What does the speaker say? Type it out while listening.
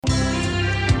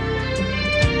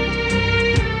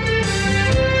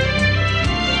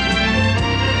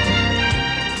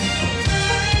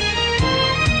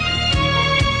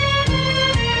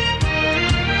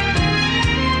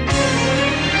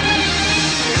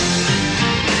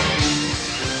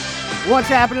What's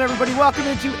happening, everybody? Welcome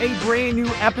into a brand new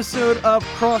episode of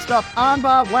Crossed Up. I'm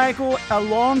Bob Wankel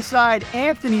alongside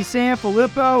Anthony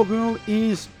Sanfilippo, who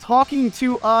is talking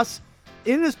to us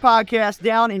in this podcast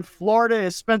down in Florida.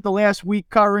 Has spent the last week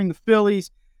covering the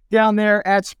Phillies down there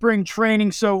at spring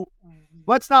training. So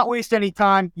let's not waste any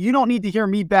time. You don't need to hear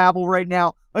me babble right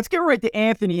now. Let's get right to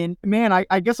Anthony. And man,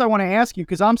 I guess I want to ask you,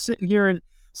 because I'm sitting here in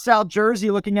South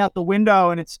Jersey looking out the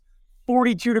window and it's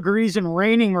 42 degrees and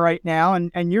raining right now,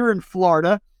 and you're in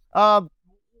Florida.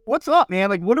 What's up, man?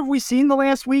 Like, what have we seen the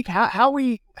last week? How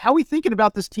we thinking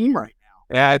about this team right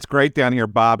now? Yeah, it's great down here,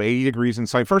 Bob. 80 degrees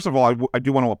inside. First of all, I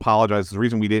do want to apologize. The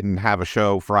reason we didn't have a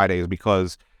show Friday is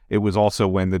because it was also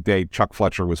when the day Chuck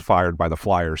Fletcher was fired by the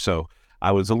Flyers. So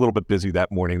I was a little bit busy that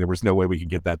morning. There was no way we could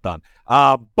get that done.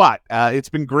 But it's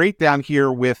been great down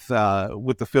here with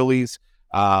the Phillies.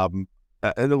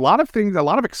 And a lot of things, a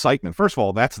lot of excitement. First of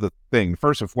all, that's the thing.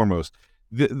 First and foremost,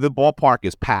 the ballpark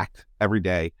is packed every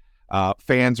day.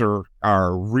 Fans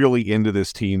are really into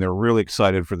this team. They're really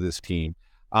excited for this team.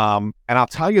 And I'll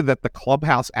tell you that the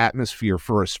clubhouse atmosphere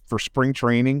for spring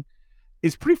training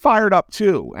is pretty fired up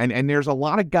too. And there's a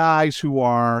lot of guys who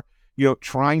are,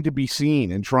 trying to be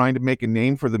seen and trying to make a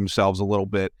name for themselves a little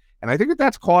bit. And I think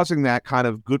that's causing that kind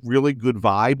of really good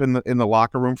vibe in the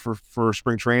locker room for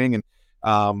spring training. And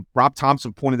Rob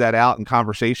Thompson pointed that out in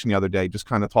conversation the other day, just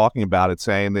kind of talking about it,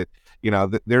 saying that,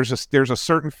 that there's a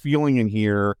certain feeling in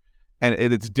here and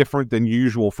it's different than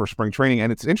usual for spring training.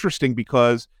 And it's interesting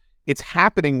because it's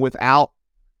happening without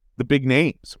the big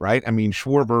names, right? I mean,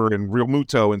 Schwarber and Real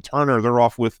Muto and Turner, they're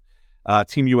off with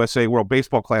Team USA World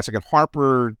Baseball Classic, and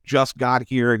Harper just got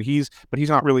here, and he's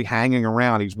not really hanging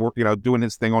around. He's doing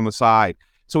his thing on the side.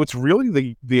 So it's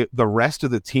really the rest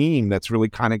of the team that's really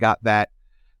kind of got that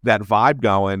vibe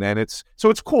going, and it's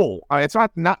cool. It's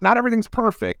not everything's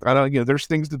perfect. I don't, there's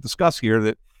things to discuss here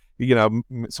that,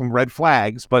 some red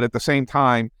flags, but at the same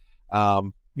time,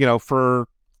 for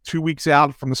 2 weeks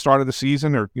out from the start of the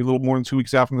season, or a little more than 2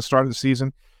 weeks out from the start of the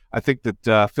season, I think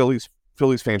that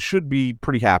Phillies fans should be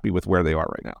pretty happy with where they are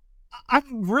right now.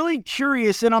 I'm really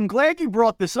curious, and I'm glad you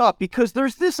brought this up, because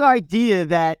there's this idea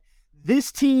that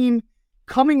this team,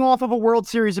 coming off of a World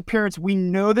Series appearance, we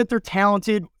know that they're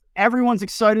talented. Everyone's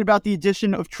excited about the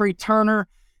addition of Trey Turner.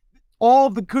 All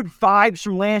of the good vibes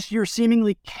from last year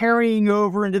seemingly carrying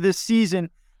over into this season.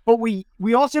 But we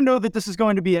also know that this is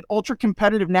going to be an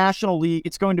ultra-competitive National League.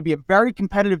 It's going to be a very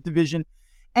competitive division.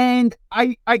 And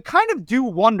I kind of do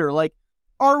wonder, like,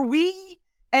 are we,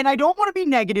 and I don't want to be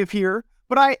negative here,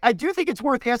 but I do think it's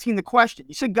worth asking the question.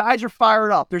 You said guys are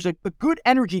fired up. There's a good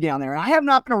energy down there. And I have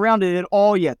not been around it at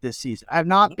all yet this season. I have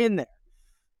not been there.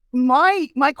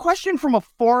 My question from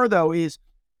afar, though, is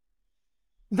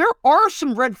there are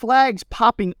some red flags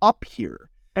popping up here.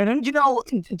 And,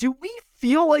 do we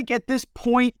feel like at this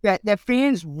point that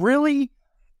fans really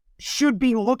should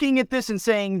be looking at this and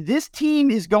saying this team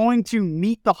is going to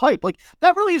meet the hype? Like,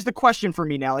 that really is the question for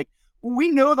me now. Like, we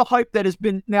know the hype that has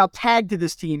been now tagged to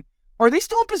this team. Are they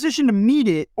still in position to meet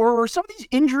it? Or are some of these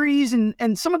injuries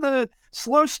and some of the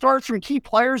slow starts from key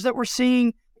players that we're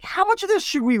seeing, how much of this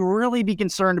should we really be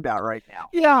concerned about right now?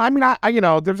 Yeah, I mean, I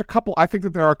there's a couple. I think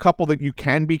that there are a couple that you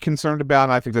can be concerned about,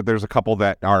 and I think that there's a couple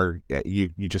that are you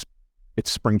just, it's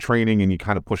spring training and you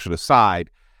kind of push it aside.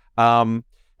 I mean,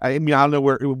 I don't know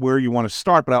where you want to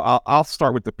start, but I'll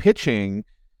start with the pitching.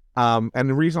 And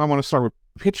the reason I want to start with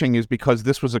pitching is because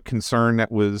this was a concern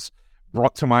that was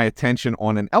brought to my attention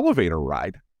on an elevator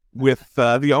ride with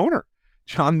the owner,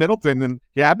 John Middleton, and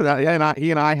he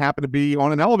and I happened to be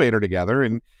on an elevator together,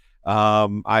 and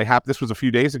this was a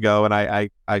few days ago, and I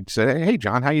said, "Hey,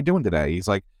 John, how you doing today?" He's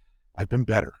like, "I've been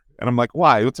better," and I'm like,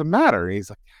 "Why? What's the matter?" And he's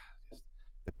like,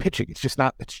 "The pitching, it's just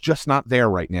not there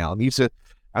right now." And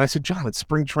I said, "John, it's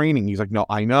spring training." He's like, "No,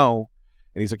 I know,"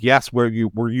 and he's like, "Yes, we're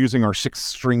using our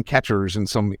 6-string catchers in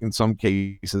some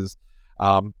cases,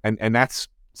 and that's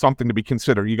something to be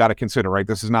considered. You got to consider, right?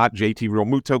 This is not JT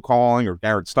Realmuto calling or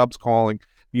Garrett Stubbs calling.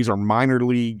 These are minor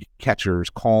league catchers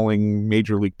calling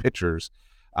major league pitchers.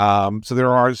 So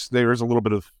there is a little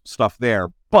bit of stuff there,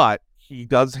 but he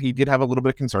did have a little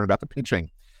bit of concern about the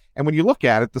pitching. And when you look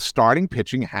at it, the starting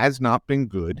pitching has not been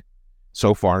good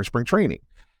so far in spring training.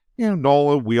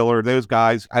 Nola, Wheeler, those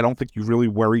guys, I don't think you really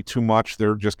worry too much.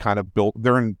 They're just kind of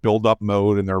they're in build-up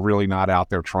mode, and they're really not out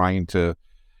there trying to,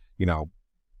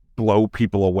 blow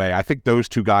people away. I think those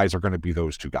two guys are going to be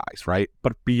those two guys, right?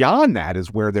 But beyond that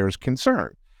is where there's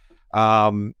concern.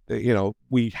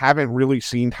 We haven't really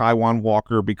seen Taijuan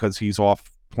Walker because he's off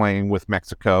playing with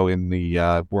Mexico in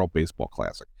the World Baseball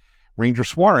Classic. Ranger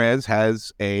Suarez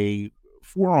has a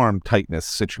forearm tightness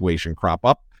situation crop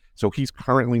up. So he's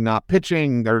currently not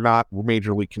pitching. They're not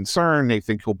majorly concerned. They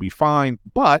think he'll be fine.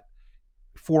 But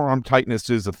forearm tightness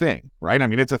is a thing, right? I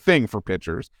mean, it's a thing for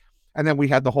pitchers. And then we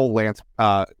had the whole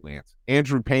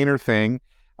Andrew Painter thing,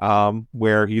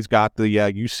 where he's got the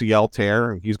UCL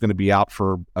tear, and he's going to be out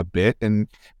for a bit. And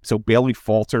so Bailey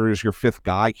Falter is your fifth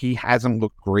guy. He hasn't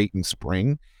looked great in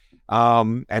spring.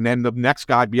 And then the next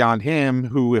guy beyond him,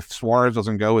 who, if Suarez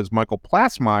doesn't go, is Michael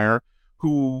Plassmeyer,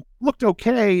 who looked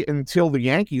okay until the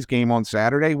Yankees game on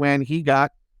Saturday when he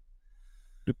got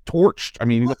torched. I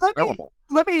mean, he looked terrible.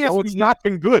 Let me ask you. It's not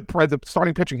been good. The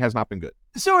starting pitching has not been good.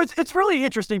 So it's really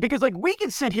interesting because, like, we can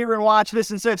sit here and watch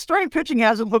this and say starting pitching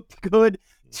hasn't looked good.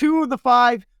 2 of the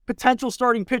 5 potential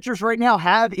starting pitchers right now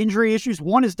have injury issues.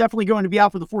 One is definitely going to be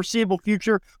out for the foreseeable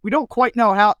future. We don't quite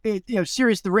know how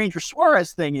serious the Ranger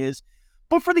Suarez thing is.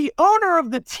 But for the owner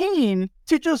of the team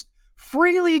to just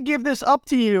freely give this up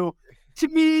to you, to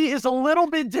me, is a little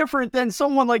bit different than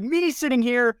someone like me sitting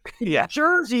here in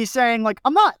Jersey saying, like,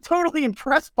 I'm not totally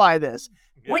impressed by this.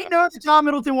 Yeah. We know that John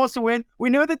Middleton wants to win. We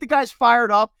know that the guy's fired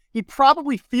up. He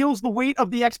probably feels the weight of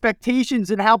the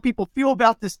expectations and how people feel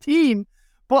about this team.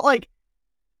 But, like,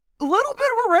 a little bit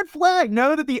of a red flag.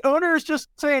 Know that the owner is just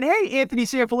saying, hey, Anthony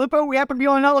Sanfilippo, we happen to be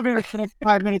on an elevator for the next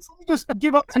 5 minutes. Let me just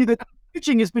give up to you that the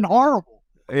pitching has been horrible.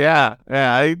 Yeah.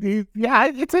 And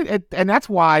that's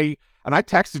why. And I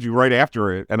texted you right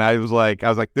after it, and I was like,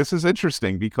 this is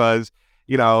interesting because,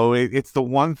 it's the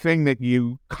one thing that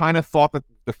you kind of thought that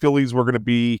the Phillies were going to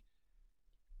be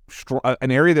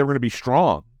an area they were going to be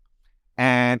strong.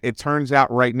 And it turns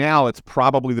out right now it's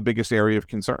probably the biggest area of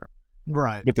concern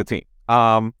with the team.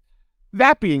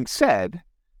 That being said,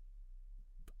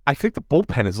 I think the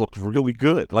bullpen has looked really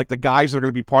good. Like, the guys that are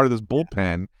going to be part of this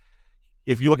bullpen,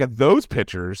 if you look at those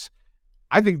pitchers,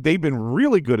 I think they've been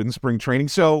really good in spring training.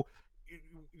 So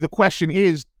the question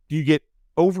is, do you get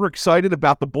overexcited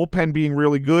about the bullpen being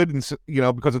really good and,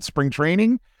 because it's spring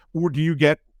training, or do you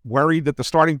get worried that the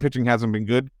starting pitching hasn't been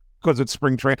good because it's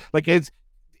spring training? Like,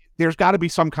 there's got to be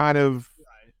some kind of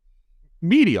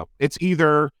medium. It's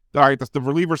either, all right, the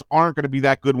relievers aren't going to be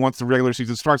that good once the regular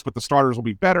season starts, but the starters will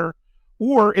be better,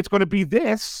 or it's going to be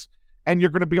this, and you're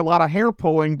going to be a lot of hair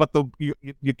pulling, but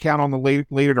you count on the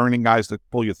later earning guys that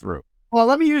pull you through. Well,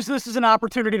 let me use this as an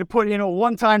opportunity to put in a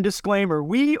one-time disclaimer.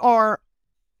 We are,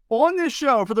 on this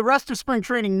show for the rest of spring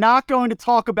training, not going to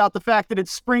talk about the fact that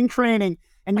it's spring training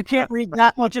and you can't read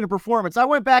that much into performance. I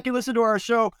went back and listened to our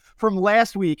show from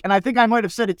last week, and I think I might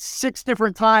have said it 6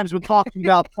 different times when talking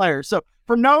about players. So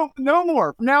no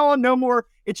more. From now on, no more.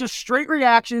 It's just straight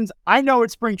reactions. I know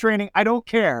it's spring training. I don't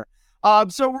care.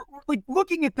 So we're like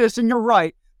looking at this, and you're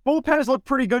right. Bullpen has looked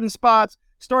pretty good in spots.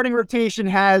 Starting rotation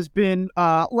has been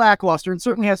lackluster and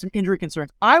certainly has some injury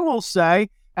concerns. I will say,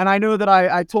 and I know that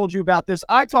I told you about this,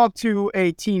 I talked to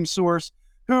a team source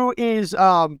who is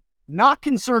not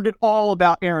concerned at all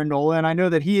about Aaron Nola, and I know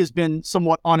that he has been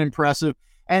somewhat unimpressive.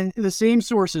 And the same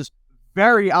source is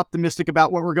very optimistic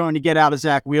about what we're going to get out of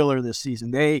Zach Wheeler this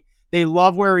season. They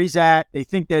love where he's at. They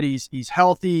think that he's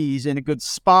healthy. He's in a good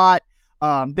spot.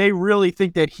 They really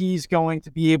think that he's going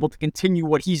to be able to continue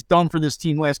what he's done for this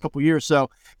team last couple of years. So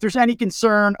if there's any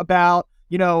concern about,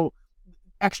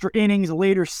 extra innings, a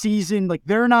later season, like,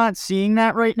 they're not seeing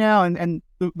that right now. And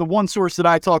the one source that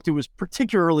I talked to was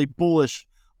particularly bullish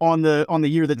on the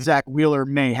year that Zach Wheeler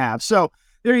may have. So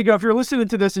there you go. If you're listening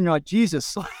to this and you're like,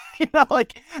 Jesus,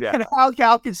 and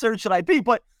how concerned should I be?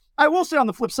 But I will say on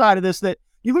the flip side of this that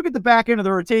you look at the back end of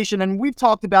the rotation, and we've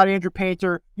talked about Andrew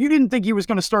Painter. You didn't think he was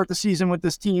going to start the season with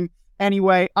this team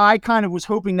anyway. I kind of was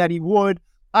hoping that he would.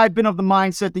 I've been of the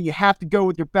mindset that you have to go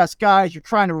with your best guys. You're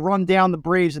trying to run down the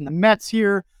Braves and the Mets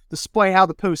here, display how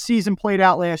the postseason played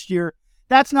out last year.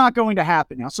 That's not going to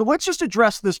happen now. So let's just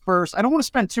address this first. I don't want to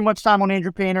spend too much time on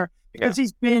Andrew Painter because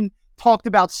he's been talked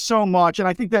about so much, and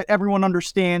I think that everyone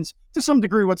understands to some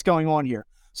degree what's going on here.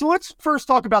 So let's first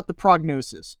talk about the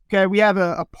prognosis. Okay, we have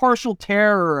a partial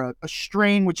tear or a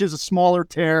strain, which is a smaller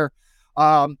tear.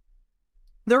 They're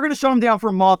going to shut him down for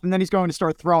a month, and then he's going to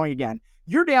start throwing again.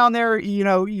 You're down there,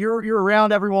 you're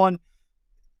around everyone.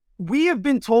 We have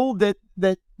been told that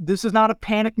this is not a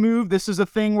panic move. This is a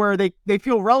thing where they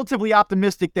feel relatively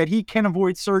optimistic that he can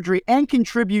avoid surgery and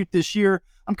contribute this year.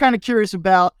 I'm kind of curious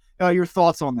about your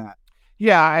thoughts on that.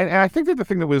 Yeah, and I think that the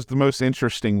thing that was the most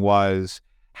interesting was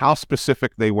how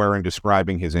specific they were in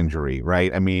describing his injury,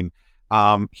 right? I mean,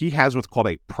 he has what's called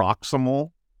a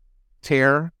proximal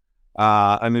tear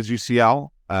in his UCL,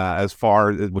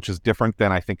 which is different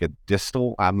than I think a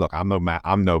distal. I'm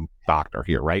no doctor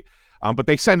here, right? But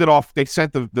they send it off. They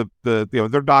sent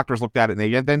their doctors looked at it, and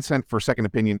they then sent for second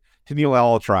opinion to Neil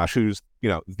ElAttrache, who's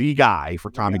the guy for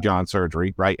Tommy John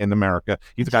surgery, right, in America.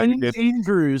 He's the guy who did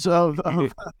Andrews of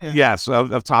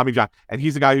Tommy John, and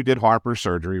he's the guy who did Harper's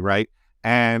surgery, right?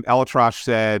 And ElAttrache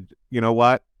said, you know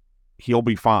what, he'll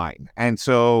be fine. And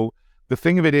so the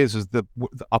thing of it is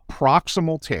a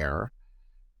proximal tear.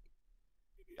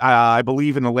 I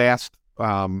believe in the last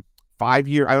 5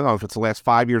 years, I don't know if it's the last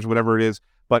 5 years, whatever it is,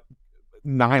 but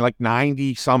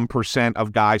 90%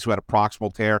 of guys who had a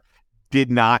proximal tear did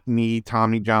not need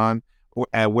Tommy John,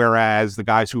 whereas the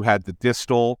guys who had the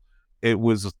distal, it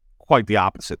was quite the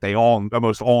opposite. They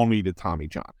almost all needed Tommy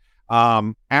John.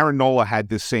 Aaron Nola had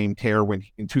this same tear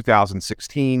in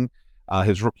 2016,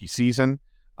 his rookie season.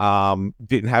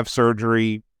 Didn't have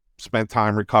surgery, spent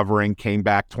time recovering, came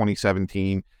back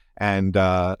 2017, and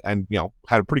had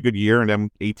a pretty good year. And then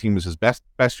 18 was his best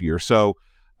year. So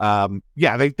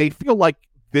they feel like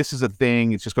this is a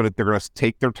thing. It's just they're going to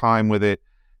take their time with it.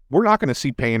 We're not going to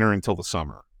see Painter until the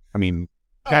summer. I mean,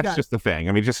 that's just the thing.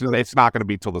 I mean, it's not going to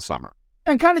be till the summer.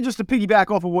 And kind of just to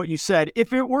piggyback off of what you said,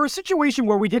 if it were a situation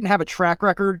where we didn't have a track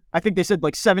record, I think they said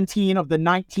like 17 of the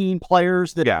 19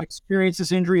 players that have experienced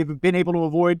this injury have been able to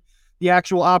avoid the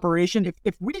actual operation.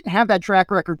 If we didn't have that track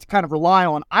record to kind of rely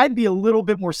on, I'd be a little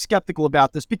bit more skeptical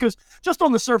about this, because just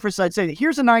on the surface, I'd say that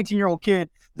here's a 19-year-old kid.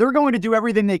 They're going to do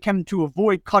everything they can to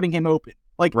avoid cutting him open.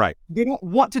 They don't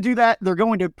want to do that. They're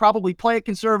going to probably play it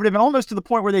conservative, and almost to the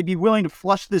point where they'd be willing to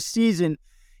flush this season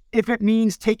if it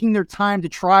means taking their time to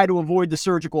try to avoid the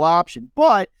surgical option.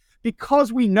 But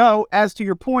because we know, as to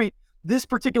your point, this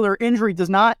particular injury does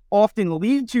not often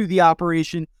lead to the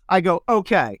operation, I go,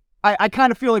 okay, I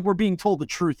kind of feel like we're being told the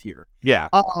truth here. Yeah.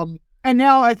 And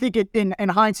now I think in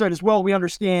hindsight as well, we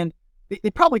understand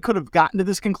they probably could have gotten to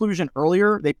this conclusion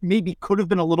earlier. They maybe could have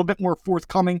been a little bit more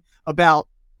forthcoming about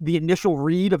the initial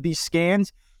read of these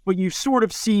scans, but you sort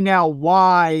of see now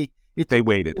why they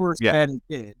waited. Than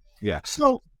it did. Yeah.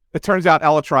 So it turns out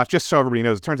ElAttrache, just so everybody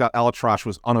knows, ElAttrache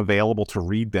was unavailable to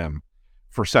read them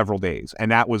for several days,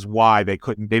 and that was why they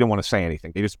didn't want to say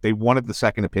anything. They wanted the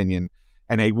second opinion,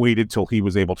 and they waited till he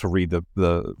was able to read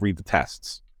the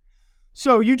tests.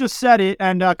 So you just said it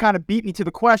and kind of beat me to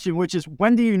the question, which is,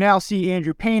 when do you now see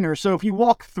Andrew Painter? So if you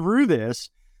walk through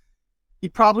this, he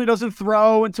probably doesn't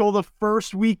throw until the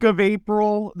first week of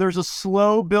April. There's a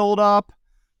slow build-up.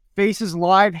 Faces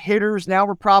live hitters. Now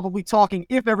we're probably talking,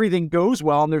 if everything goes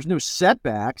well and there's no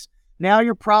setbacks, now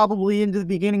you're probably into the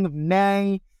beginning of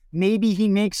May. Maybe he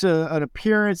makes an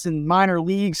appearance in minor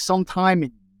leagues sometime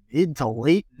in mid to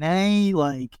late May.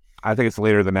 I think it's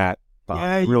later than that.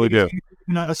 I really do.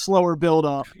 A slower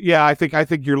build-up. Yeah, I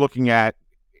think you're looking at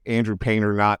Andrew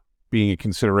Painter not being a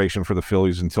consideration for the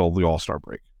Phillies until the All-Star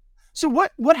break. So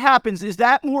what happens? Is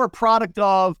that more a product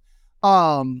of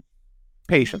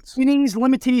patience, innings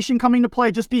limitation coming to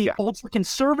play, just be ultra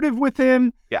conservative with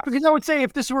him? Yeah. Because I would say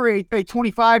if this were a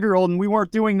 25-year-old and we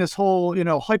weren't doing this whole,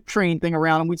 hype train thing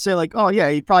around him, we'd say like, oh yeah,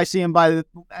 you'd probably see him by the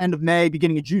end of May,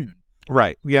 beginning of June.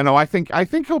 Right. Yeah, no, I think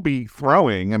he'll be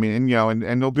throwing. I mean,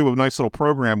 and they'll do a nice little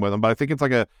program with him, but I think it's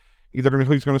like he's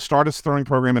going to start his throwing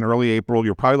program in early April.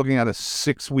 You're probably looking at a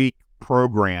 6-week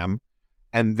program.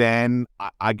 And then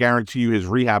I guarantee you his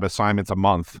rehab assignment's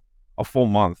a full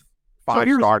month, 5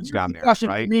 starts down there.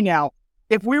 Right? Me now,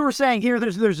 if we were saying here,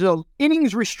 there's a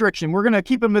innings restriction, we're going to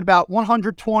keep him at about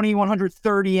 120,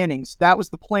 130 innings. That was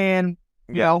the plan,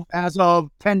 as of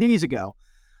 10 days ago.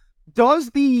 Does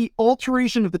the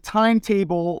alteration of the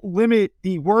timetable limit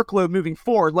the workload moving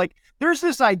forward? There's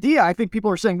this idea, I think people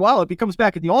are saying, well, if he comes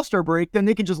back at the All-Star break, then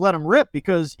they can just let him rip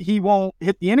because he won't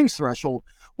hit the innings threshold.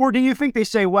 Or do you think they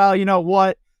say, well, you know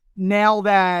what, now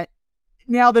that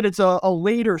it's a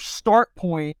later start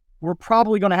point, we're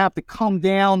probably going to have to come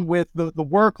down with the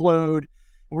workload.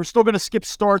 We're still going to skip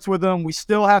starts with him. We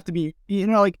still have to be,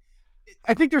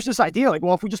 I think there's this idea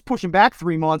well, if we just push him back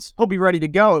 3 months, he'll be ready to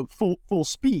go full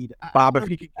speed. Bob,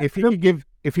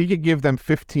 if he could give them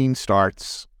 15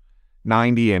 starts,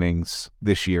 90 innings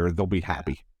this year, they'll be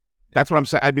happy. That's what I'm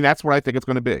saying. I mean, that's what I think it's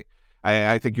going to be.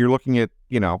 I think you're looking at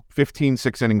 15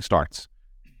 6-inning starts.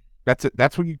 That's it.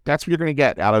 That's what you're going to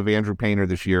get out of Andrew Painter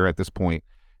this year at this point,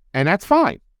 and that's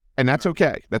fine, and that's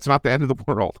okay. That's not the end of the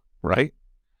world, right?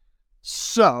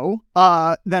 So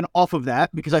then off of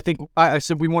that, because I think I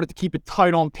said we wanted to keep it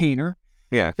tight on Painter.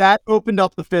 Yeah, that opened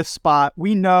up the 5th spot.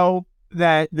 We know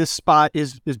that this spot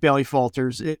is Bailey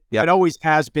Falters. It always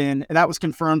has been, and that was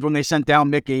confirmed when they sent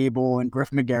down Mick Abel and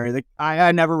Griff McGarry.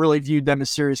 I never really viewed them as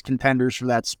serious contenders for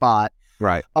that spot.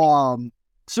 Right.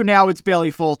 So now it's Bailey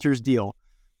Falters' deal.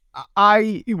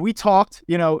 we talked,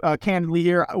 candidly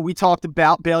here. We talked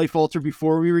about Bailey Falter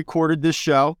before we recorded this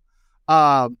show.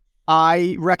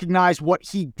 I recognize what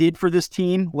he did for this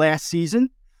team last season.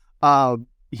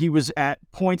 He was at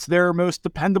points their most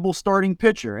dependable starting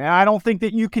pitcher, and I don't think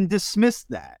that you can dismiss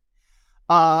that.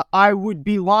 I would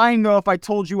be lying though if I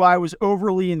told you I was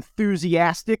overly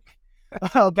enthusiastic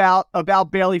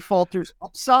about Bailey Falter's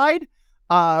upside.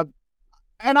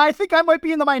 And I think I might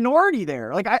be in the minority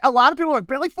there. Like a lot of people are like,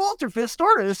 Bailey Falter, fifth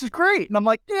starter, this is great. And I'm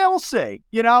like, yeah, we'll see.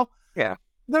 Yeah.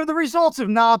 The results have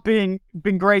not been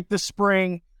great this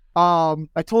spring.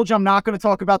 I told you I'm not going to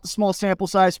talk about the small sample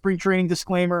size spring training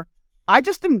disclaimer. I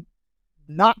just am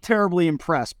not terribly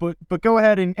impressed, but go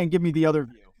ahead and give me the other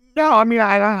view. No, I mean,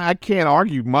 I can't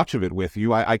argue much of it with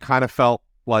you. I kind of felt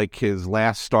like his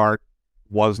last start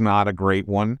was not a great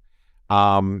one.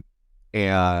 And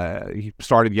he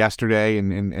started yesterday,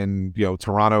 and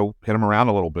Toronto hit him around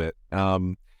a little bit.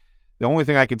 The only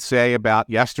thing I could say about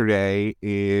yesterday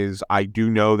is I do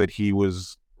know that he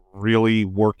was really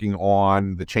working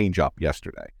on the changeup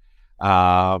yesterday,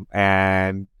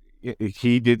 and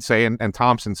he did say, and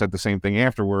Thompson said the same thing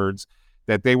afterwards,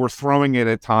 that they were throwing it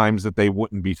at times that they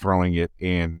wouldn't be throwing it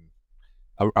in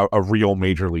a real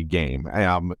major league game.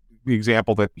 The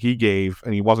example that he gave,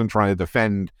 and he wasn't trying to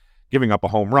defend giving up a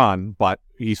home run, but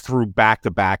he threw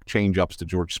back-to-back changeups to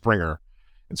George Springer.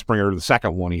 And Springer, the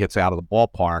second one, he hits out of the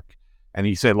ballpark. And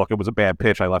he said, look, it was a bad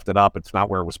pitch. I left it up. It's not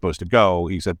where it was supposed to go.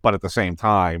 He said, but at the same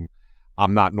time,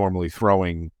 I'm not normally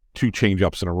throwing two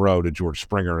changeups in a row to George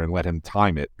Springer and let him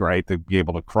time it, right, to be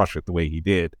able to crush it the way he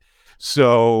did.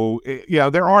 So,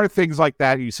 there are things like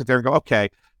that. You sit there and go, okay,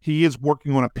 he is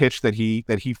working on a pitch that he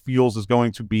feels is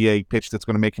going to be a pitch that's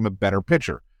going to make him a better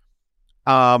pitcher.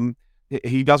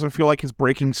 He doesn't feel like his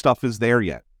breaking stuff is there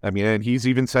yet. I mean, and he's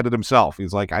even said it himself.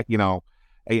 He's like, I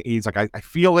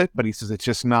feel it, but he says it's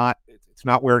just not. It's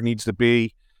not where it needs to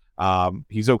be.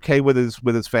 He's okay with his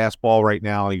fastball right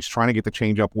now. He's trying to get the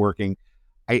changeup working.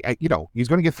 He's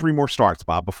going to get 3 more starts,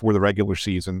 Bob, before the regular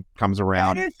season comes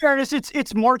around. And in fairness,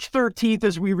 it's March 13th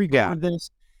as we record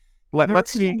this.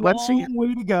 Let's see. Way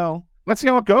to go. Let's see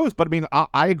how it goes. But I mean,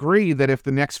 I agree that if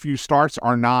the next few starts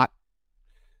are not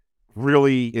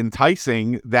really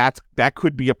enticing, that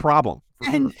could be a problem.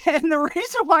 And the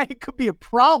reason why it could be a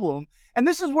problem, and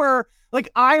this is where, like,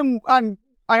 I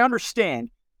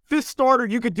understand. Fifth starter,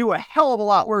 you could do a hell of a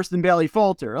lot worse than Bailey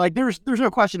Falter. Like, there's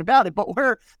no question about it. But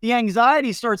where the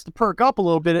anxiety starts to perk up a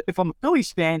little bit, if I'm a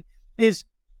Phillies fan, is,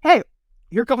 hey,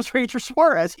 here comes Ranger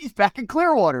Suarez. He's back in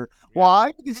Clearwater.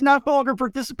 Why? Because he's not no longer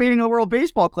participating in the World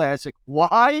Baseball Classic.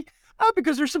 Why?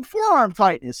 Because there's some forearm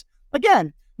tightness.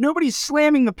 Again, nobody's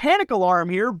slamming the panic alarm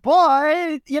here,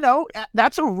 but,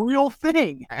 that's a real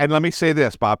thing. And let me say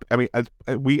this, Bob. I mean,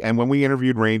 when we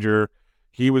interviewed Ranger,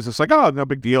 he was just like, oh, no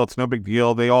big deal. It's no big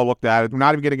deal. They all looked at it. We're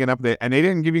not even getting it up there. And they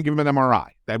didn't give him an MRI.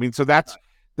 I mean, so that's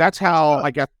how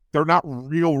I guess they're not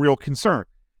real concerned.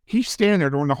 He's standing there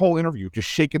during the whole interview, just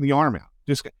shaking the arm out.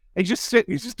 He's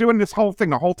just doing this whole thing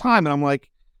the whole time. And I'm like,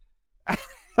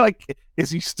 is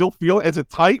he still is it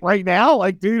tight right now?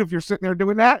 Like, dude, if you're sitting there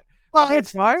doing that, well,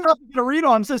 it's fine. To read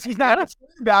on him says he's not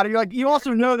excited about it. You're like, you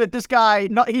also know that this guy,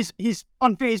 he's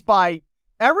unfazed by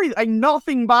everything.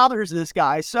 Nothing bothers this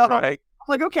guy. So, right. I'm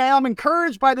like, okay, I'm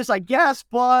encouraged by this, I guess,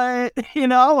 but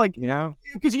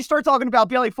because you start talking about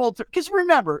Bailey Falter. Because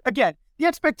remember, again, the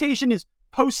expectation is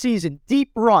postseason,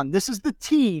 deep run. This is the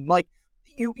team. Like,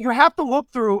 you have to look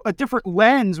through a different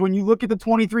lens when you look at the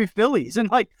 23 Phillies, and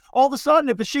like all of a sudden,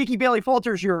 if the shaky Bailey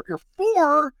Falter is your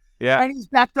 4. Yeah, and he's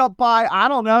backed up by, I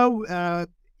don't know,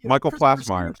 Michael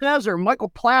Plasmeyer. Or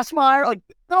Michael Plasmeyer. Like,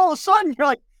 all of a sudden, you're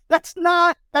like, that's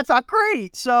not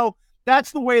great. So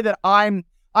that's the way that I'm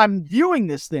viewing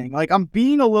this thing. Like, I'm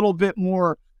being a little bit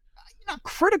more, not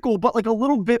critical, but like a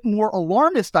little bit more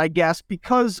alarmist, I guess,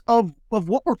 because of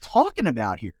what we're talking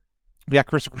about here. Yeah,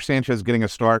 Christopher Sanchez getting a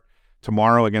start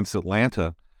tomorrow against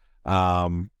Atlanta.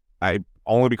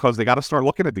 Only because they got to start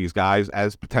looking at these guys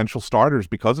as potential starters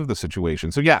because of the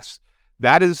situation. So yes,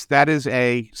 that is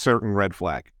a certain red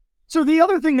flag. So the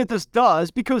other thing that this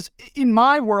does, because in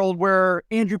my world where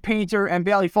Andrew Painter and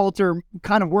Bailey Falter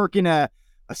kind of work in a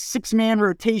 6-man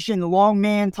rotation, long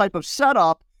man type of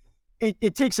setup,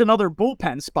 it takes another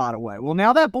bullpen spot away. Well,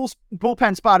 now that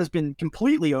bullpen spot has been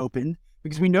completely opened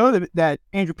because we know that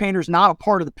Andrew Painter is not a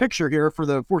part of the picture here for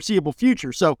the foreseeable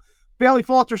future. So Bailey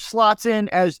Falter slots in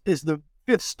as the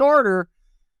 5th starter.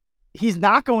 He's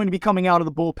not going to be coming out of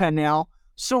the bullpen now.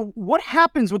 So what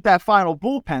happens with that final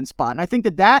bullpen spot? And I think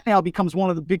that now becomes one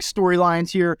of the big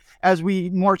storylines here as we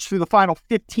march through the final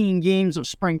 15 games of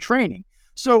spring training.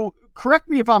 So correct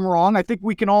me if I'm wrong. I think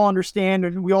we can all understand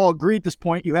and we all agree at this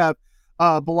point. You have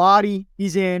Bilotti,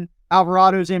 he's in.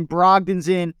 Alvarado's in. Brogdon's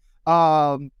in.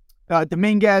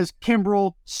 Dominguez,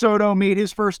 Kimbrel, Soto made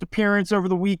his first appearance over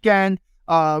the weekend.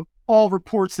 All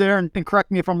reports there, and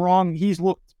correct me if I'm wrong. He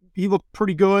looked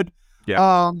pretty good.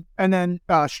 Yeah. And then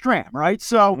Stram, right?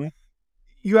 So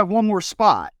you have one more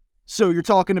spot. So you're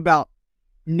talking about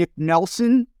Nick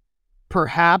Nelson,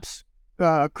 perhaps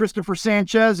Christopher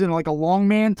Sanchez in like a long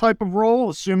man type of role,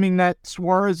 assuming that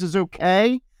Suarez is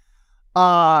okay.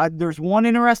 There's one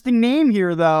interesting name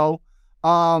here though,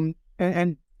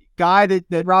 and guy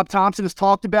that Rob Thompson has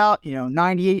talked about,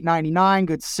 98, 99,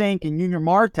 good sink, and Junior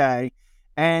Marte.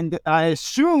 And I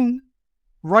assume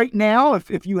right now,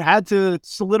 if you had to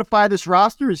solidify this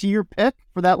roster, is he your pick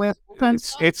for that last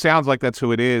bullpen? It sounds like that's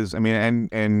who it is. I mean,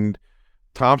 and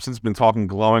Thompson's been talking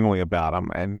glowingly about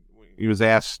him, and he was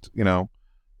asked,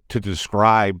 to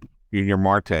describe Junior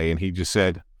Marte, and he just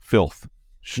said, filth,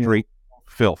 straight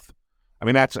filth. I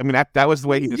mean, that was the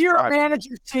way he described it. You're a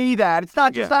manager, say that. It's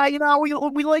not just,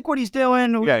 we like what he's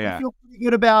doing. We feel pretty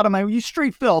good about him. You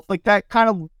straight filth. Like that kind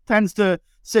of tends to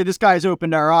say this guy's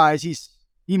opened our eyes.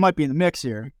 He might be in the mix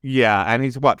here. Yeah, and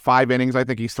he's 5 innings I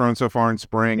think he's thrown so far in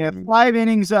spring. Yeah, 5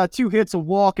 innings, 2 hits, a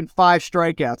walk, and 5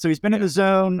 strikeouts. So he's been in the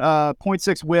zone,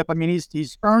 0.6 whip. I mean,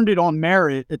 he's earned it on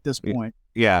merit at this point.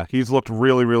 Yeah, he's looked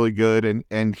really, really good,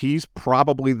 and he's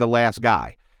probably the last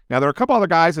guy. Now, there are a couple other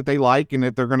guys that they like and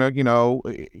that they're going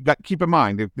to, keep in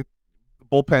mind, if the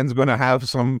bullpen's going to have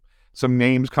some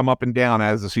names come up and down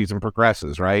as the season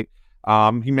progresses, right?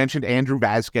 He mentioned Andrew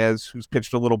Vasquez, who's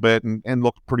pitched a little bit and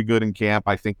looked pretty good in camp.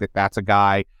 I think that's a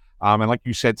guy. And like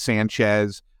you said,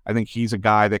 Sanchez, I think he's a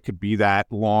guy that could be that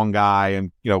long guy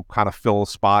and, kind of fill a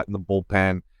spot in the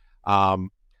bullpen.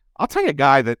 I'll tell you a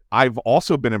guy that I've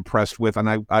also been impressed with, and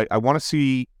I want to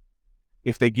see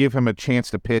if they give him a chance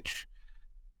to pitch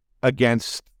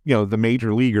against, the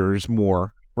major leaguers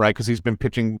more, right? Because he's been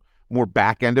pitching more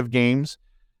back end of games.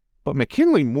 But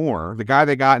McKinley Moore, the guy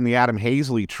they got in the Adam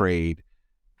Hazley trade,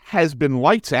 has been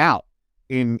lights out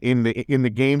in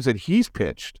the games that he's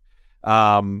pitched.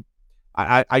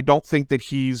 I don't think that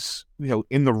he's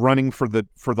in the running for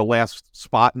the last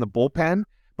spot in the bullpen,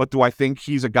 but do I think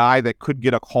he's a guy that could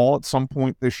get a call at some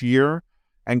point this year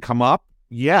and come up?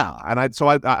 Yeah, and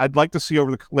I'd like to see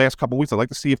over the last couple of weeks. I'd like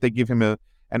to see if they give him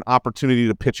an opportunity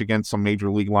to pitch against some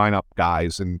major league lineup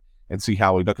guys and see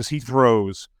how he does, because he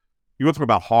throws. You want to talk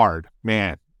about hard,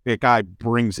 man. That guy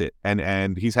brings it,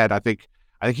 and he's had. I think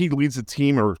he leads the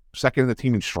team or second in the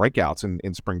team in strikeouts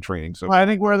in spring training. So I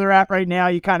think where they're at right now,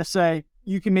 you kind of say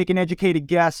you can make an educated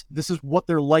guess. This is what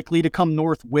they're likely to come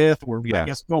north with, or I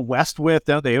guess go west with.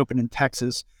 They open in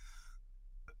Texas.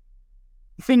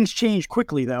 Things change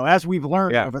quickly, though, as we've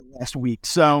learned over the last week.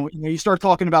 So you start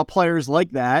talking about players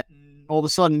like that. All of a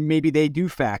sudden, maybe they do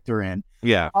factor in.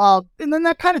 Yeah. And then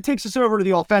that kind of takes us over to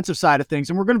the offensive side of things.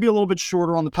 And we're going to be a little bit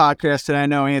shorter on the podcast today. I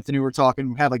know, Anthony, we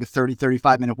have like a 30,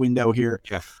 35-minute window here.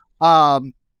 Yeah.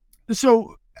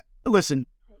 So, listen,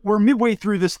 we're midway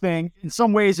through this thing. In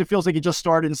some ways, it feels like it just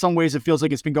started. In some ways, it feels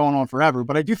like it's been going on forever.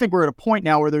 But I do think we're at a point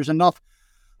now where there's enough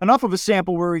of a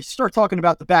sample where we start talking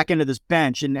about the back end of this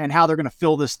bench and how they're going to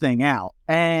fill this thing out.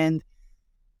 And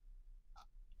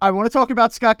I want to talk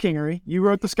about Scott Kingery. You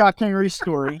wrote the Scott Kingery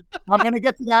story. I'm going to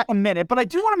get to that in a minute, but I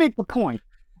do want to make the point.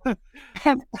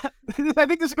 And I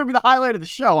think this is going to be the highlight of the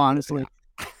show, honestly.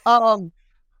 The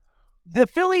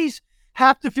Phillies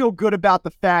have to feel good about the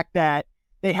fact that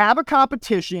they have a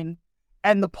competition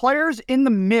and the players in the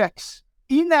mix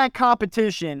in that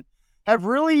competition have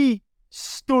really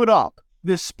stood up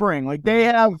this spring. Like they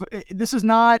have, this is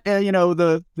not, I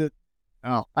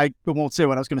won't say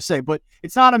what I was going to say, but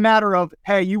it's not a matter of,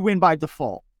 hey, you win by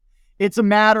default. It's a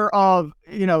matter of,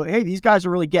 hey, these guys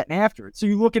are really getting after it. So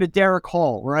you look at a Derek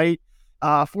Hall, right?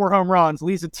 4 home runs,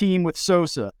 leads the team with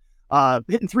Sosa,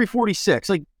 hitting 346.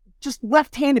 Like, just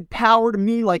left-handed power to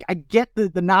me. Like, I get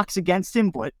the knocks against him,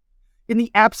 but in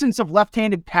the absence of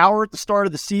left-handed power at the start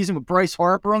of the season with Bryce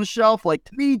Harper on the shelf, like,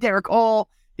 to me, Derek Hall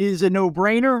is a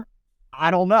no-brainer. I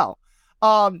don't know.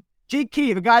 Jake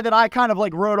Cave, a guy that I kind of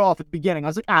like wrote off at the beginning. I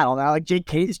was like, I don't know. Like Jake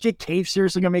Cave, is Jake Cave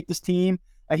seriously going to make this team?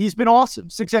 He's been awesome.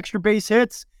 6 extra base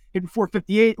hits, hitting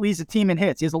 458, leads the team in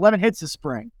hits. He has 11 hits this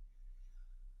spring.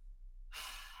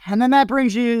 And then that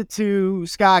brings you to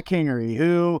Scott Kingery,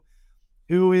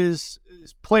 who is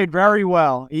played very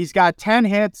well. He's got 10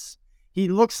 hits. He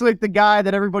looks like the guy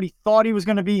that everybody thought he was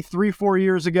going to be 3-4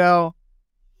 years ago.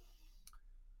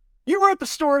 You wrote the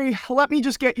story. Let me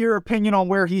just get your opinion on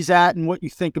where he's at and what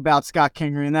you think about Scott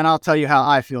Kingery, and then I'll tell you how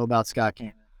I feel about Scott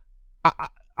Kingery.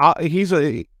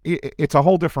 It's a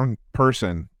whole different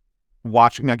person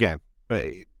watching again.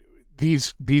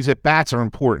 These at bats are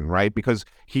important, right? Because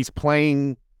he's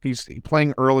playing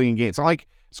early in games. It's not like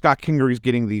Scott Kingery's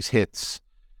getting these hits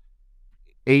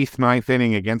 8th, 9th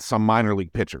inning against some minor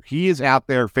league pitcher. He is out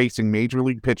there facing major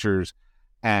league pitchers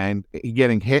and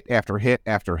getting hit after hit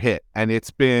after hit. And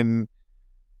it's been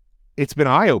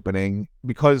eye-opening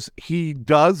because he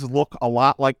does look a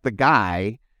lot like the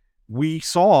guy we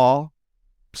saw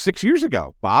 6 years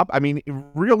ago, Bob. I mean, it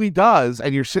really does.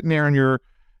 And you're sitting there and you're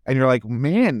like,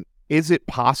 man, is it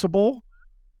possible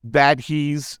that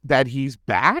he's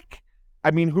back?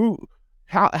 I mean,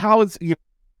 how is,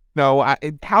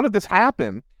 how did this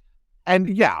happen?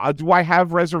 And yeah, do I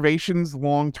have reservations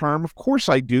long term? Of course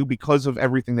I do, because of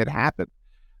everything that happened.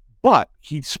 But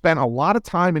he spent a lot of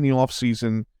time in the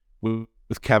offseason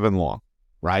with Kevin Long,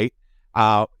 right?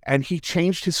 And he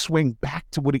changed his swing back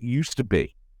to what it used to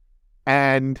be.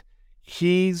 And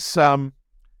he's on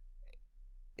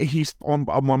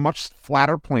a much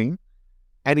flatter plane,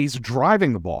 and he's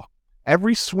driving the ball.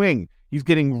 Every swing, he's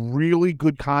getting really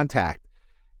good contact.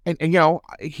 And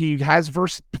he has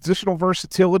positional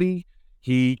versatility.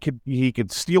 He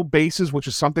could steal bases, which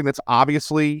is something that's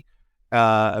obviously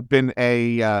been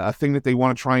a thing that they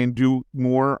want to try and do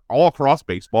more all across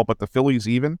baseball, but the Phillies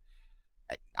even.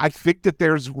 I think that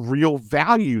there's real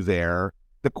value there.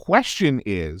 The question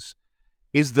is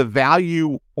the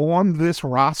value on this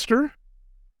roster,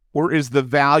 or is the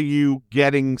value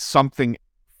getting something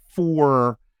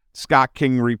for Scott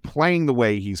Kingery playing the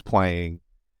way he's playing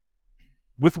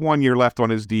with 1 year left on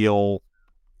his deal?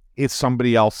 Is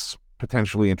somebody else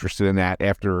potentially interested in that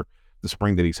after the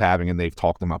spring that he's having, and they've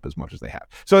talked him up as much as they have?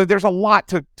 So there's a lot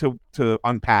to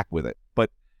unpack with it. But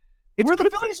where the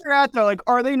Phillies are at, though, like,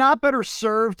 are they not better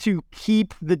served to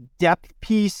keep the depth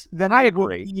piece than I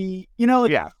agree?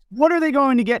 What are they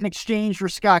going to get in exchange for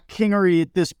Scott Kingery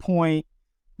at this point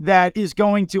that is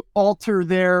going to alter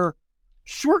their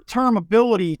short-term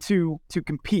ability to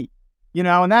compete?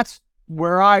 And that's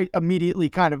where I immediately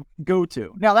kind of go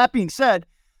to. Now, that being said,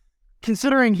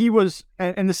 considering he was,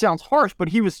 and this sounds harsh, but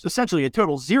he was essentially a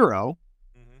total zero,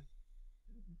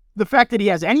 the fact that he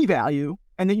has any value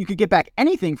and that you could get back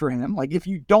anything for him, like if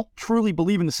you don't truly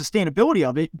believe in the sustainability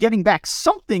of it, getting back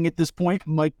something at this point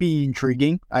might be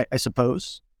intriguing, I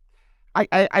suppose.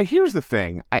 I here's the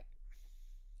thing.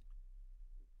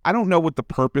 I don't know what the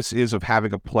purpose is of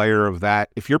having a player of that.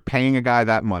 If you're paying a guy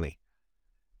that money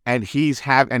and he's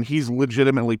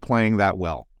legitimately playing that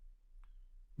well,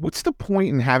 what's the point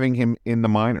in having him in the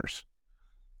minors?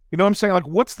 You know what I'm saying? Like,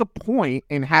 what's the point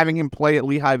in having him play at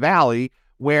Lehigh Valley,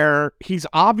 where he's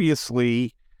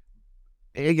obviously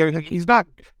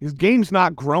his game's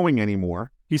not growing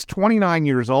anymore. He's 29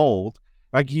 years old.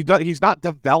 Like, he's not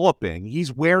developing.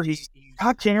 He's where he's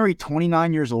Scott Kingery,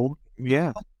 29 years old.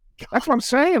 Yeah. That's what I'm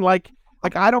saying. Like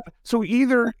I don't. So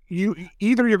either you're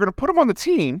going to put him on the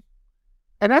team,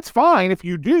 and that's fine if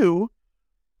you do,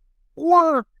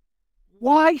 or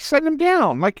why send him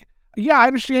down? Like, yeah, I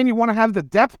understand you want to have the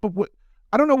depth, but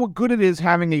I don't know what good it is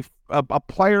having a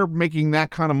player making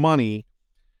that kind of money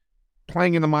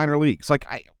playing in the minor leagues. Like,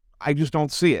 I just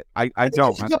don't see it. I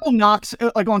don't. There's a couple knocks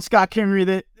like on Scott Kingery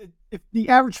that if the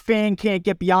average fan can't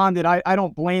get beyond it, I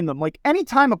don't blame them. Like,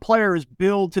 anytime a player is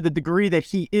billed to the degree that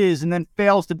he is and then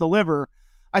fails to deliver,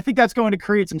 I think that's going to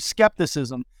create some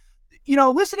skepticism.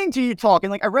 Listening to you talk,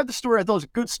 and like, I read the story, I thought it was a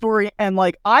good story, and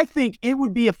like, I think it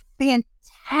would be a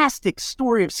fantastic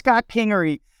story of Scott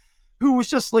Kingery, who was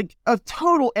just like a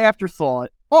total afterthought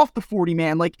off the 40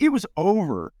 man. Like, it was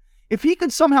over. If he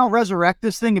could somehow resurrect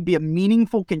this thing and be a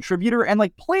meaningful contributor and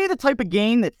like play the type of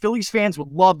game that Phillies fans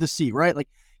would love to see, right? Like,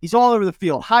 he's all over the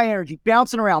field, high energy,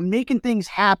 bouncing around, making things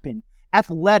happen,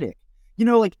 athletic.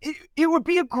 Like, it would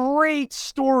be a great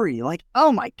story. Like,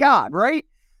 oh my God, right?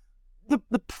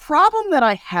 The problem that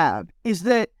I have is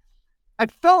that I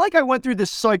felt like I went through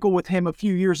this cycle with him a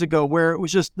few years ago where it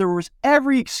was just, there was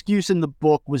every excuse in the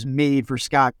book was made for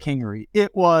Scott Kingery.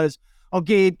 It was,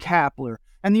 Gabe Kapler,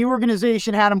 and the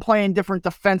organization had him playing different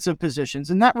defensive positions,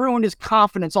 and that ruined his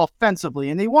confidence offensively,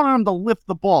 and they wanted him to lift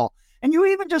the ball. And you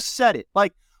even just said it,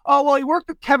 like, oh, well, he worked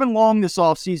with Kevin Long this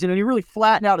offseason, and he really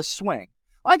flattened out his swing.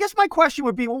 I guess my question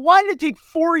would be, well, why did it take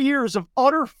 4 years of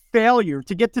utter failure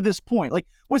to get to this point? Like,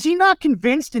 was he not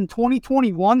convinced in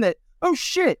 2021 that, oh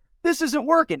shit, this isn't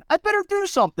working, I better do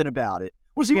something about it?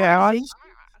 Was he? Yeah,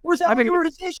 where's that the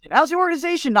organization? How's the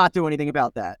organization not do anything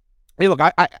about that? Hey, look,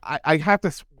 I have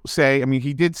to say, I mean,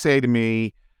 he did say to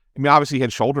me, I mean, obviously he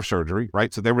had shoulder surgery,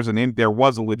 right? So there was a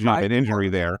legitimate injury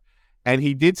there. And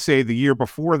he did say the year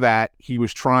before that, he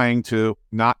was trying to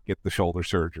not get the shoulder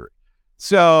surgery.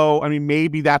 So, I mean,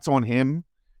 maybe that's on him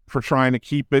for trying to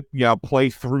keep it, play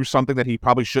through something that he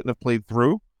probably shouldn't have played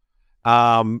through.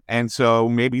 And so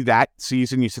maybe that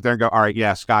season you sit there and go, all right,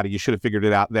 yeah, Scotty, you should have figured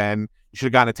it out then. You should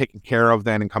have gotten it taken care of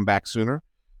then and come back sooner.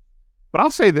 But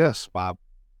I'll say this, Bob,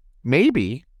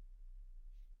 maybe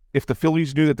if the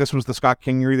Phillies knew that this was the Scott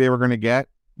Kingery they were going to get,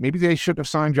 maybe they shouldn't have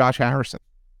signed Josh Harrison.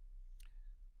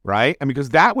 Right? And because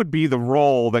that would be the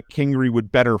role that Kingery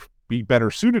would be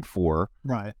better suited for.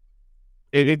 Right.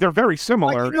 They're very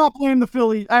similar. I cannot blame the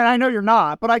Phillies. I know you're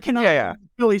not, but I cannot blame the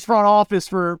Phillies front office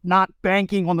for not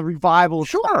banking on the revival.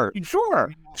 Sure.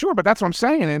 But that's what I'm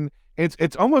saying. And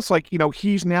it's almost like,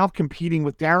 he's now competing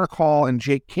with Derek Hall and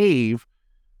Jake Cave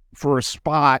for a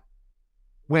spot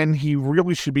when he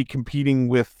really should be competing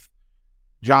with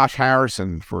Josh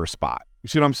Harrison for a spot. You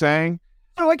see what I'm saying?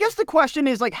 So I guess the question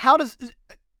is, like, how does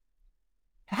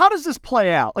this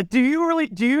play out? Like, do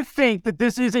you think that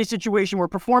this is a situation where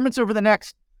performance over the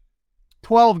next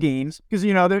 12 games, because,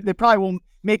 they probably will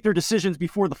make their decisions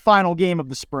before the final game of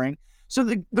the spring.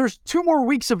 So there's 2 more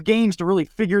weeks of games to really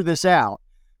figure this out.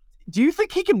 Do you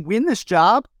think he can win this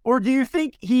job? Or do you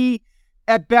think he,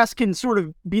 at best, can sort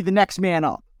of be the next man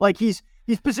up? Like, he's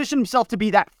positioned himself to be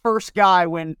that first guy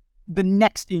when the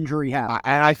next injury happens.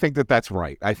 And I think that's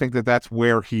right. I think that's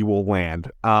where he will land.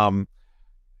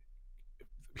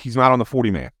 He's not on the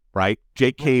 40-man, right?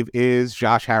 Jake Cave is,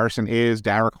 Josh Harrison is,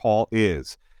 Derek Hall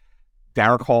is.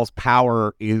 Derek Hall's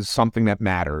power is something that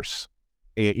matters.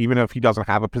 Even if he doesn't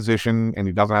have a position and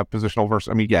he doesn't have positional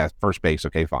first base,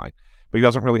 okay, fine. But he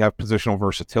doesn't really have positional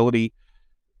versatility.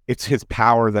 It's his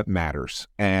power that matters.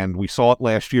 And we saw it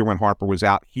last year when Harper was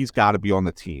out. He's got to be on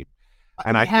the team.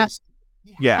 And he has to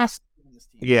be on this team.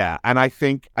 Yeah. And I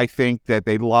think that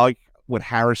they like what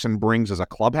Harrison brings as a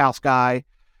clubhouse guy.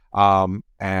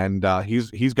 And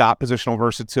he's got positional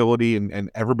versatility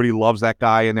and everybody loves that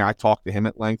guy in there. I talked to him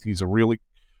at length. He's a really,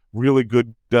 really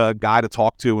good guy to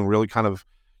talk to, and really kind of,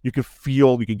 you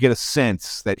could get a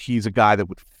sense that he's a guy that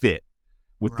would fit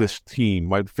with this team,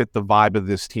 might fit the vibe of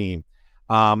this team.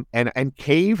 And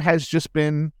Cave has just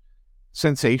been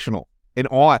sensational in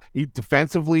all. He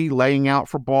defensively laying out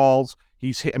for balls.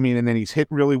 And then he's hit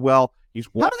really well.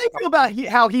 How do they feel about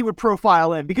how he would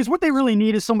profile in? Because what they really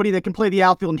need is somebody that can play the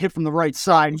outfield and hit from the right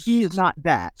side. He is not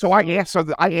that. So I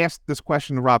asked this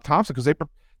question to Rob Thompson because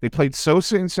they played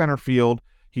Sosa in center field.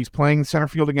 He's playing center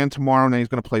field again tomorrow, and then he's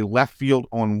going to play left field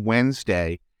on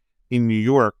Wednesday in New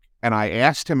York. And I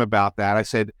asked him about that. I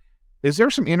said, is there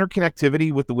some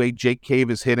interconnectivity with the way Jake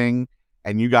Cave is hitting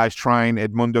and you guys trying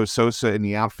Edmundo Sosa in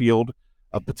the outfield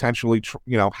of potentially,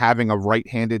 having a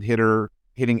right-handed hitter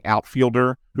hitting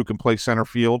outfielder who can play center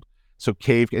field? So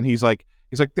Cave, and he's like,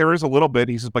 there is a little bit.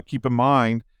 He says, but keep in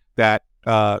mind that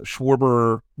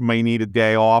Schwarber may need a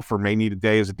day off or may need a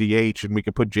day as a DH, and we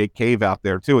could put Jake Cave out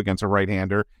there too against a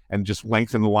right-hander and just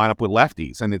lengthen the lineup with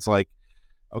lefties. And it's like,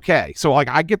 okay, so like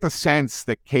I get the sense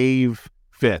that Cave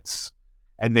fits,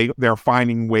 and they're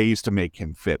finding ways to make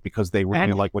him fit because they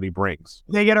really like what he brings.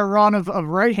 They get a run of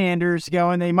right-handers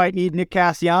going. They might need Nick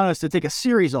Castellanos to take a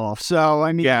series off. So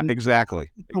I mean, yeah,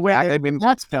 exactly. The way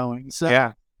that's going. So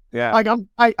yeah. Like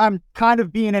I'm kind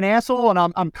of being an asshole,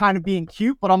 and I'm kind of being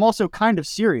cute, but I'm also kind of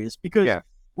serious because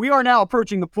we are now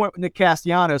approaching the point with Nick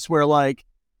Castellanos where, like,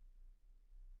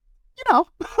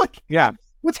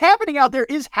 what's happening out there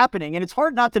is happening, and it's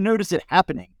hard not to notice it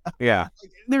happening. Yeah.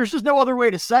 There's just no other way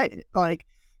to say it. Like,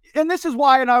 and this is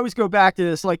why, and I always go back to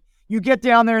this, like, you get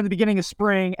down there in the beginning of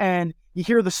spring and you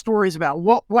hear the stories about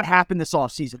what happened this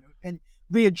offseason and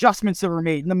the adjustments that were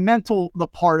made and the mental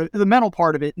part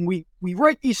of it. And we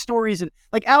write these stories, and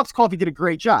like Alex Coffey did a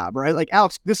great job, right? Like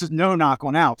Alex, this is no knock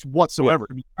on Alex whatsoever,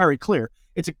 to be very clear.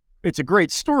 It's a great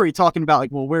story talking about,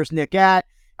 like, well, where's Nick at?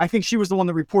 I think she was the one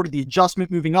that reported the adjustment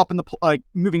moving up in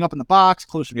the box,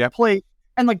 closer to the plate.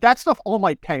 And like that stuff all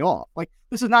might pay off. Like,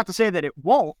 this is not to say that it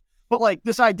won't, but like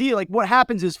this idea, like what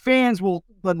happens is fans will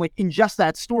like ingest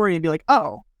that story and be like,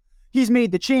 oh, he's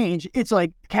made the change. It's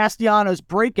like Castellanos'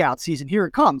 breakout season. Here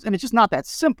it comes. And it's just not that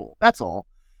simple. That's all.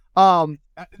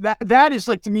 That is,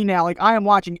 like, to me now, like, I am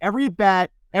watching every at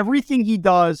bat, everything he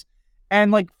does,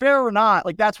 and like, fair or not,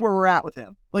 like, that's where we're at with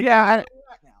him. Like,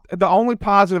 the only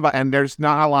positive, and there's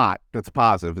not a lot that's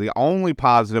positive, the only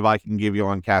positive I can give you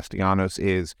on Castellanos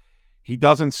is he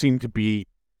doesn't seem to be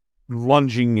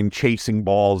lunging and chasing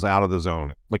balls out of the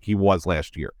zone like he was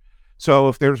last year. So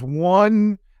if there's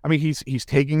one, I mean, he's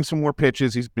taking some more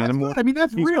pitches. He's been more. I mean,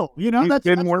 that's real. That's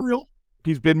real.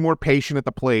 He's been more patient at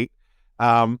the plate,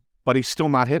 but he's still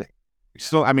not hitting.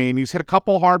 He's hit a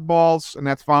couple hard balls, and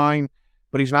that's fine,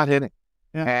 but he's not hitting.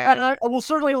 Yeah. And I will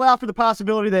certainly allow for the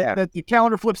possibility that the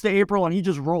calendar flips to April and he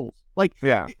just rolls. Like,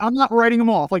 I'm not writing him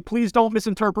off. Like, please don't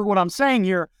misinterpret what I'm saying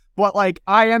here. But like,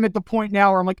 I am at the point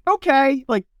now where I'm like, okay,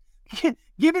 like,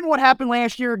 given what happened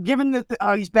last year, given that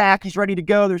he's back, he's ready to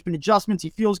go, there's been adjustments, he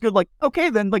feels good. Like, okay,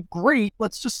 then, like, great,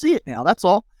 let's just see it now. That's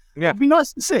all. Yeah. It'd be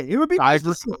nice to see. It would be nice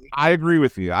to see. I agree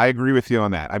with you. I agree with you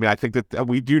on that. I mean, I think that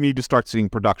we do need to start seeing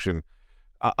production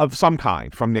of some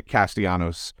kind from Nick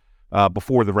Castellanos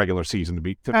before the regular season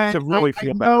to really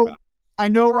feel better about it. I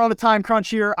know we're on a time crunch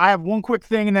here. I have one quick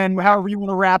thing, and then however you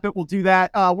want to wrap it, we'll do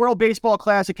that. World Baseball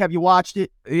Classic, have you watched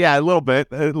it? Yeah, a little bit.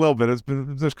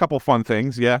 There's a couple of fun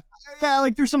things, yeah. Yeah,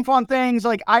 like there's some fun things.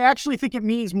 Like I actually think it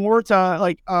means more to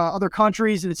like other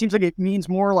countries, and it seems like it means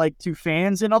more like to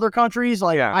fans in other countries.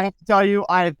 Like I have to tell you,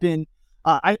 I have been,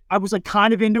 I was like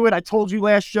kind of into it. I told you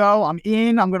last show, I'm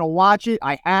in. I'm gonna watch it.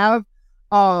 I have.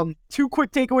 Two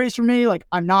quick takeaways for me. Like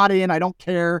I'm not in. I don't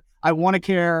care. I want to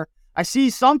care. I see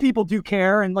some people do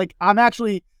care, and like I'm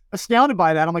actually astounded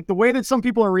by that. I'm like the way that some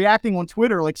people are reacting on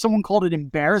Twitter. Like someone called it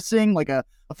embarrassing. Like a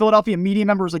Philadelphia media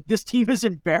member was like, "This team is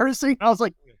embarrassing." And I was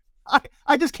like,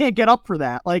 I just can't get up for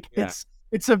that. Like it's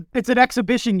an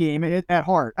exhibition game at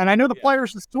heart, and I know the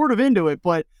players are sort of into it,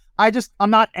 but I'm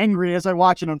not angry as I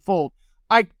watch it unfold.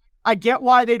 I get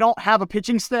why they don't have a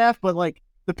pitching staff, but like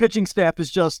the pitching staff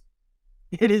is just,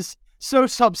 it is so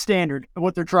substandard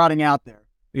what they're trotting out there.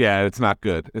 Yeah, it's not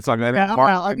good. It's not good.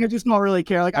 I just don't really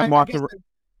care. Like Mark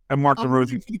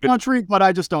DeRosa, the country, but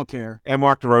I just don't care. And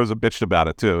Mark DeRosa bitched about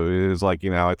it too. It is like,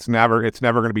 it's never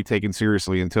going to be taken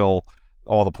seriously until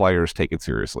all the players take it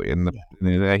seriously, and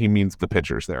he means the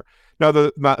pitchers there.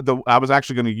 No, I was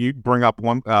actually going to bring up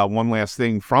one last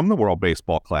thing from the World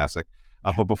Baseball Classic,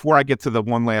 but before I get to the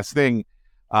one last thing,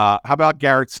 how about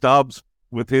Garrett Stubbs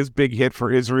with his big hit for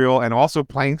Israel and also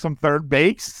playing some third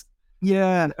base?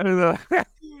 Yeah.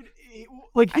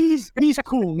 Like he's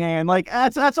cool, man. Like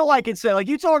that's all I can say. Like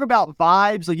you talk about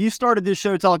vibes. Like you started this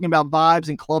show talking about vibes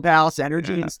and clubhouse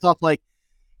energy and stuff. Like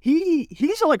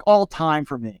he's like all time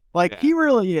for me. Like he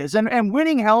really is. And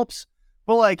winning helps,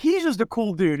 but like he's just a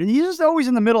cool dude. And he's just always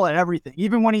in the middle of everything.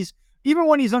 Even when he's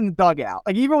on the dugout.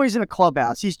 Like even when he's in a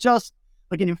clubhouse, he's just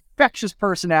like an infectious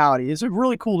personality. It's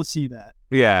really cool to see that.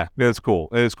 Yeah, it's cool.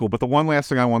 It is cool. But the one last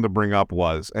thing I wanted to bring up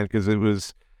was, and because it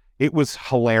was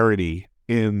hilarity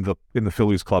in the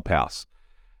Phillies clubhouse.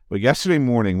 But yesterday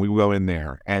morning we go in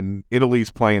there and Italy's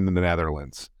playing in the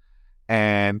Netherlands,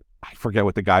 and I forget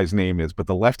what the guy's name is, but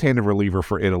the left-handed reliever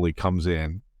for Italy comes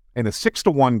in a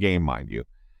 6-1 game, mind you,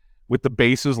 with the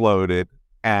bases loaded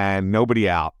and nobody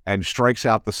out, and strikes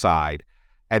out the side,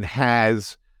 and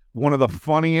has one of the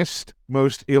funniest,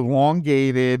 most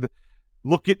elongated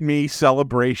look at me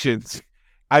celebrations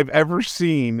I've ever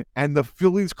seen. And the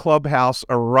Phillies clubhouse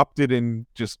erupted in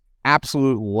just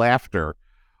absolute laughter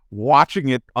watching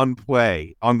it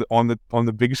unplay on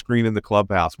the big screen in the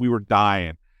clubhouse. We were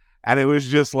dying, and it was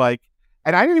just like,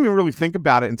 and I didn't even really think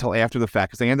about it until after the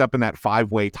fact, because they end up in that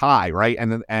 5-way tie, right?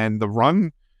 And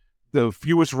the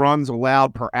fewest runs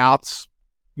allowed per outs,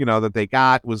 that they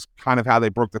got was kind of how they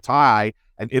broke the tie,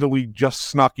 and Italy just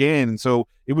snuck in, and so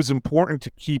it was important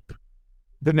to keep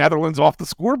the Netherlands off the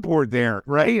scoreboard there,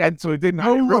 right? And so it didn't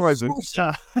realize it.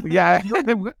 Yeah.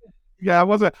 Yeah, it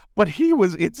wasn't. But he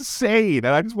was insane.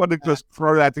 And I just wanted to just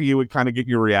throw that to you and kind of get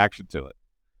your reaction to it.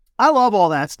 I love all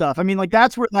that stuff. I mean, like,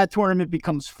 that's where that tournament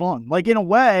becomes fun. Like, in a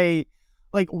way,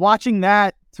 like, watching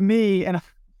that to me, and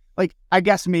like, I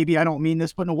guess maybe I don't mean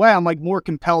this, but in a way, I'm like more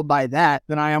compelled by that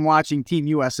than I am watching Team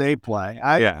USA play.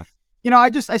 I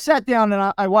sat down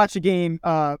and I watched a game.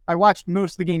 I watched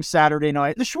most of the game Saturday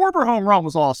night. The Schwarber home run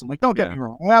was awesome. Like, don't get me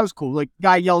wrong. That was cool. Like,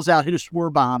 guy yells out, hit a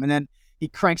Schwarber bomb, and then he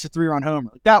cranks a 3-run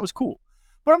homer. Like, that was cool.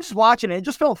 But I'm just watching it. It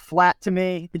just felt flat to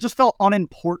me. It just felt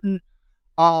unimportant.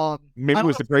 Maybe it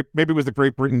was the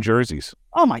Great Britain jerseys.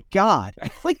 Oh my God.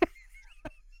 Like,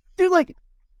 dude, like,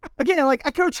 again, like,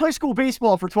 I coached high school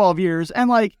baseball for 12 years, and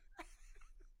like,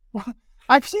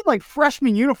 I've seen like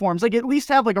freshman uniforms, like at least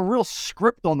have like a real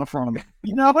script on the front of them.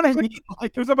 You know what I mean?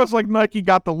 Like, it was almost like Nike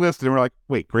got the list and we're like,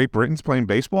 wait, Great Britain's playing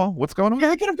baseball? What's going on? Yeah,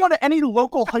 they could have gone to any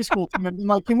local high school team and been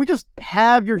like, can we just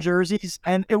have your jerseys?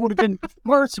 And it would have been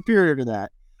far superior to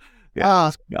that.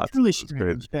 Yeah, it's really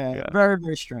strange. Yeah. Very,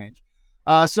 very strange.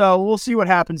 So we'll see what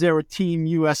happens there with Team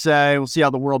USA. We'll see how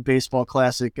the World Baseball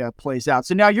Classic plays out.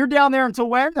 So now you're down there until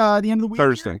when? The end of the week?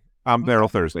 Thursday. I'm there till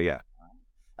Thursday, yeah.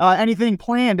 Anything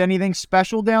planned? Anything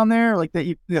special down there, like that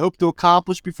you hope to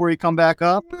accomplish before you come back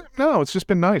up? No, it's just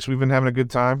been nice. We've been having a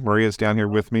good time. Maria's down here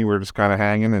with me. We're just kind of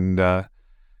hanging, and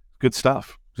good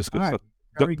stuff. Just good stuff.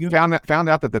 Very good. Found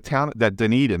out that the town, that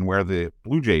Dunedin, where the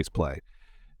Blue Jays play,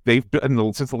 since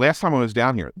the last time I was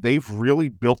down here, they've really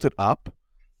built it up,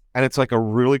 and it's like a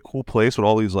really cool place with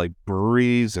all these like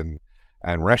breweries and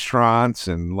and restaurants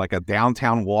and like a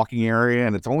downtown walking area,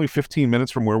 and it's only 15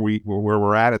 minutes from where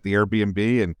we're at the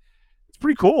Airbnb, and it's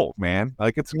pretty cool, man.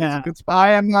 Like it's a good spot.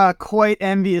 I am quite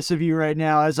envious of you right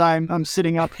now as I'm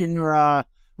sitting up here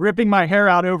ripping my hair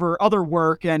out over other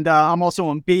work, and I'm also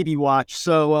on baby watch.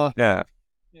 So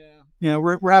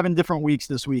we're having different weeks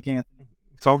this week, Anthony.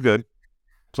 It's all good.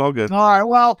 All right.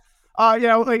 Well,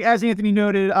 like as Anthony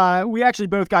noted, we actually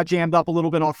both got jammed up a little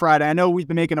bit on Friday. I know we've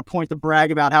been making a point to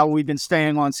brag about how we've been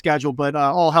staying on schedule, but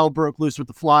all hell broke loose with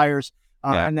the Flyers,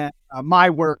 and then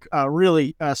my work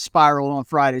really spiraled on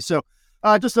Friday. So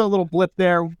just a little blip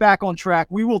there. Back on track.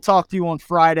 We will talk to you on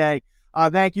Friday.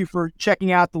 Thank you for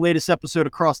checking out the latest episode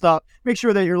of Crossed Up. Make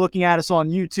sure that you're looking at us on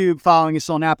YouTube, following us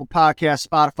on Apple Podcasts,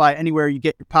 Spotify, anywhere you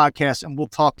get your podcasts, and we'll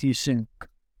talk to you soon.